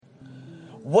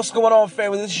What's going on,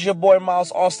 family? This is your boy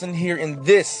Miles Austin here, and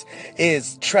this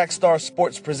is Trackstar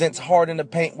Sports presents Hard in the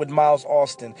Paint with Miles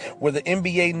Austin, where the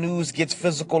NBA news gets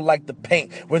physical like the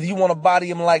paint. Whether you want to body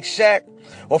him like Shaq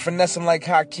or finesse him like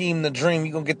Hakeem the Dream,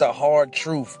 you're going to get the hard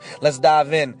truth. Let's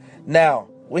dive in. Now,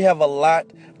 we have a lot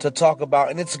to talk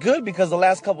about, and it's good because the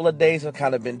last couple of days have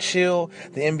kind of been chill.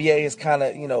 The NBA is kind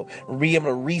of, able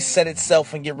to reset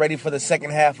itself and get ready for the second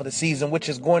half of the season, which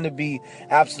is going to be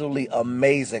absolutely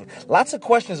amazing. Lots of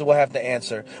questions that we'll have to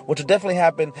answer, which will definitely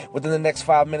happen within the next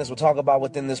 5 minutes. We'll talk about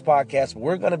within this podcast.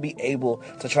 We're going to be able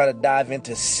to try to dive in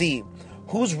to see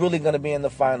who's really going to be in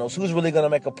the finals, who's really going to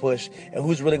make a push, and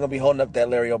who's really going to be holding up that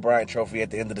Larry O'Brien trophy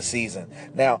at the end of the season.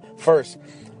 Now, first,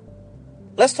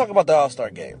 let's talk about the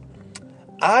All-Star game.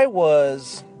 I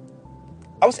was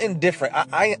indifferent.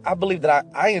 I believe that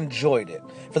I enjoyed it.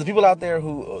 For the people out there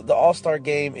who the All-Star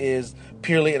game is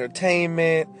purely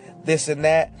entertainment, this and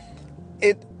that,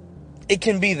 it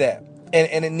can be that.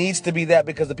 And it needs to be that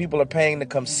because the people are paying to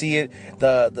come see it.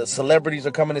 The celebrities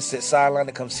are coming to sit sideline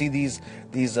to come see these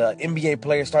NBA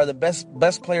players start. The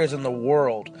best players in the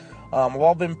world have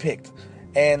all been picked.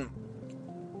 And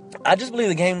I just believe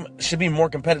the game should be more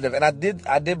competitive, and I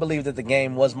did believe that the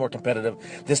game was more competitive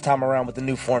this time around with the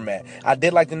new format. I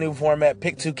did like the new format.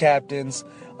 Pick two captains,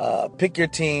 pick your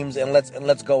teams, and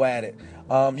let's go at it.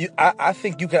 I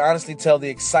think you can honestly tell the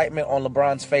excitement on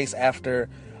LeBron's face after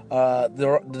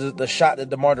the shot that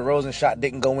DeMar DeRozan shot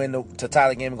didn't go in to tie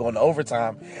the game and go into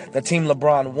overtime. The team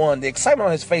LeBron won. The excitement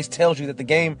on his face tells you that the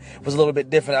game was a little bit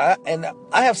different.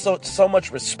 I have so much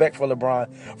respect for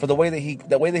LeBron for the way that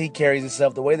he carries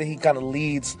himself, the way that he kind of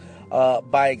leads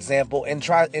by example, and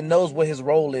knows what his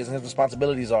role is and his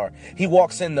responsibilities are. He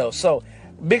walks in those. So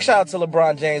big shout out to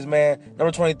LeBron James, man.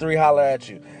 Number 23, holla at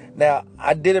you. Now,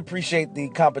 I did appreciate the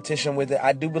competition with it.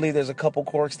 I do believe there's a couple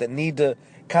quirks that need to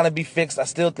kind of be fixed. I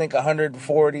still think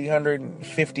 140,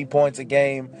 150 points a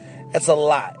game, that's a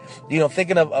lot.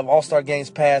 Thinking of All-Star games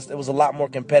past, it was a lot more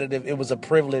competitive. It was a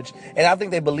privilege, and I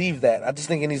think they believe that. I just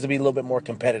think it needs to be a little bit more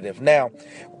competitive. Now,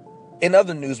 in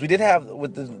other news, we did have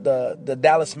with the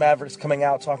Dallas Mavericks coming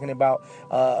out talking about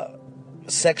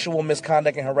sexual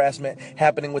misconduct and harassment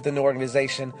happening within the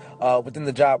organization, within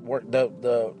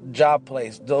the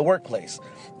workplace.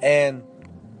 And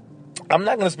I'm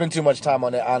not going to spend too much time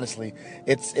on it, honestly.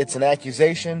 It's an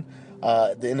accusation.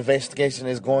 The investigation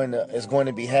is going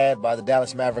to be had by the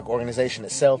Dallas Maverick organization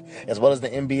itself, as well as the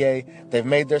NBA. They've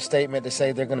made their statement to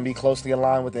say they're going to be closely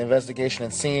aligned with the investigation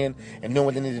and seeing and doing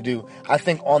what they need to do. I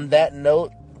think on that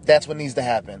note, that's what needs to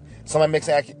happen. Somebody makes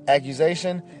an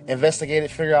accusation, investigate it,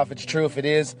 figure out if it's true. If it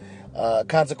is,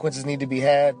 consequences need to be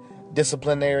had,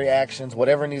 disciplinary actions,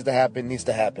 whatever needs to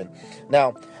happen.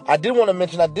 Now, I did want to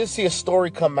mention, I did see a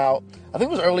story come out, I think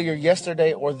it was earlier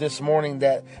yesterday or this morning,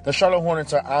 that the Charlotte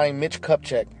Hornets are eyeing Mitch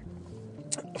Kupchak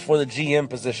for the GM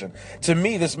position. To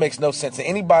me, this makes no sense. And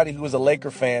anybody who is a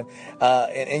Laker fan,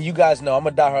 and you guys know I'm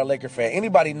a diehard Laker fan,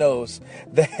 anybody knows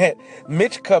that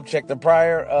Mitch Kupchak, the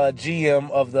prior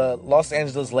GM of the Los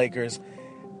Angeles Lakers,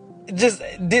 just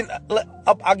didn't.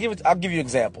 I'll give you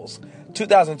examples.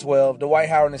 2012, Dwight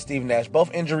Howard and Steve Nash,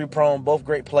 both injury prone, both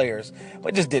great players,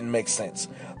 but it just didn't make sense.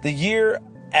 The year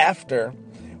after,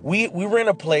 we were in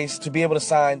a place to be able to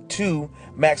sign two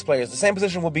max players, the same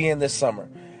position we'll be in this summer.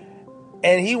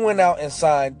 And he went out and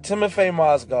signed Timofey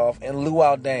Mozgov and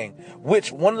Luol Deng,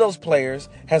 which one of those players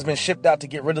has been shipped out to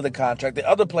get rid of the contract. The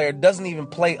other player doesn't even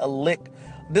play a lick,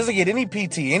 doesn't get any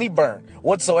PT, any burn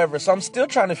whatsoever. So I'm still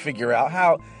trying to figure out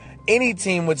how any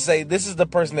team would say this is the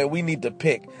person that we need to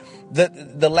pick.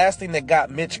 The last thing that got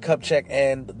Mitch Kupchak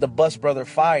and the Buss brother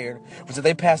fired was that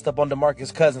they passed up on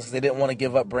DeMarcus Cousins because they didn't want to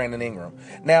give up Brandon Ingram.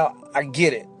 Now, I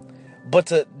get it, but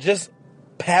to just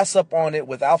pass up on it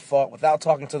without thought, without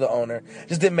talking to the owner,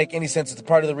 just didn't make any sense. It's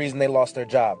part of the reason they lost their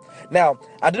job. Now,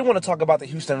 I did want to talk about the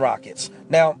Houston Rockets.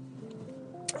 Now,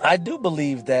 I do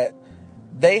believe that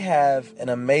they have an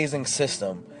amazing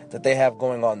system that they have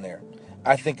going on there.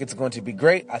 I think it's going to be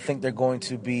great. I think they're going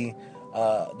to be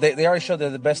they already showed they're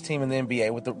the best team in the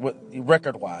NBA with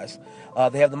record-wise.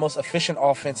 They have the most efficient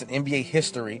offense in NBA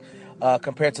history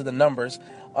compared to the numbers.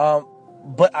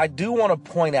 But I do want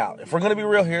to point out, if we're going to be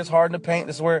real here, it's hard in the paint.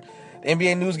 This is where the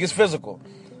NBA news gets physical.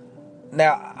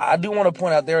 Now, I do want to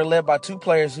point out they're led by two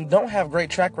players who don't have great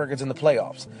track records in the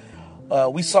playoffs.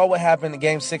 We saw what happened in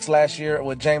Game 6 last year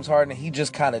with James Harden, and he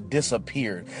just kind of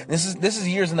disappeared. This is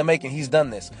years in the making. He's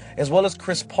done this, as well as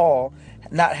Chris Paul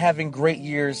not having great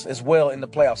years as well in the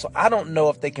playoffs. So I don't know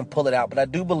if they can pull it out, but I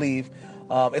do believe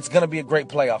it's going to be a great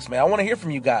playoffs, man. I want to hear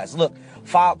from you guys. Look,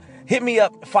 hit me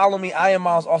up. Follow me. I am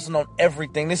Miles Austin on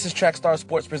everything. This is Trackstar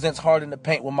Sports presents Hard in the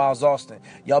Paint with Miles Austin.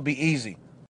 Y'all be easy.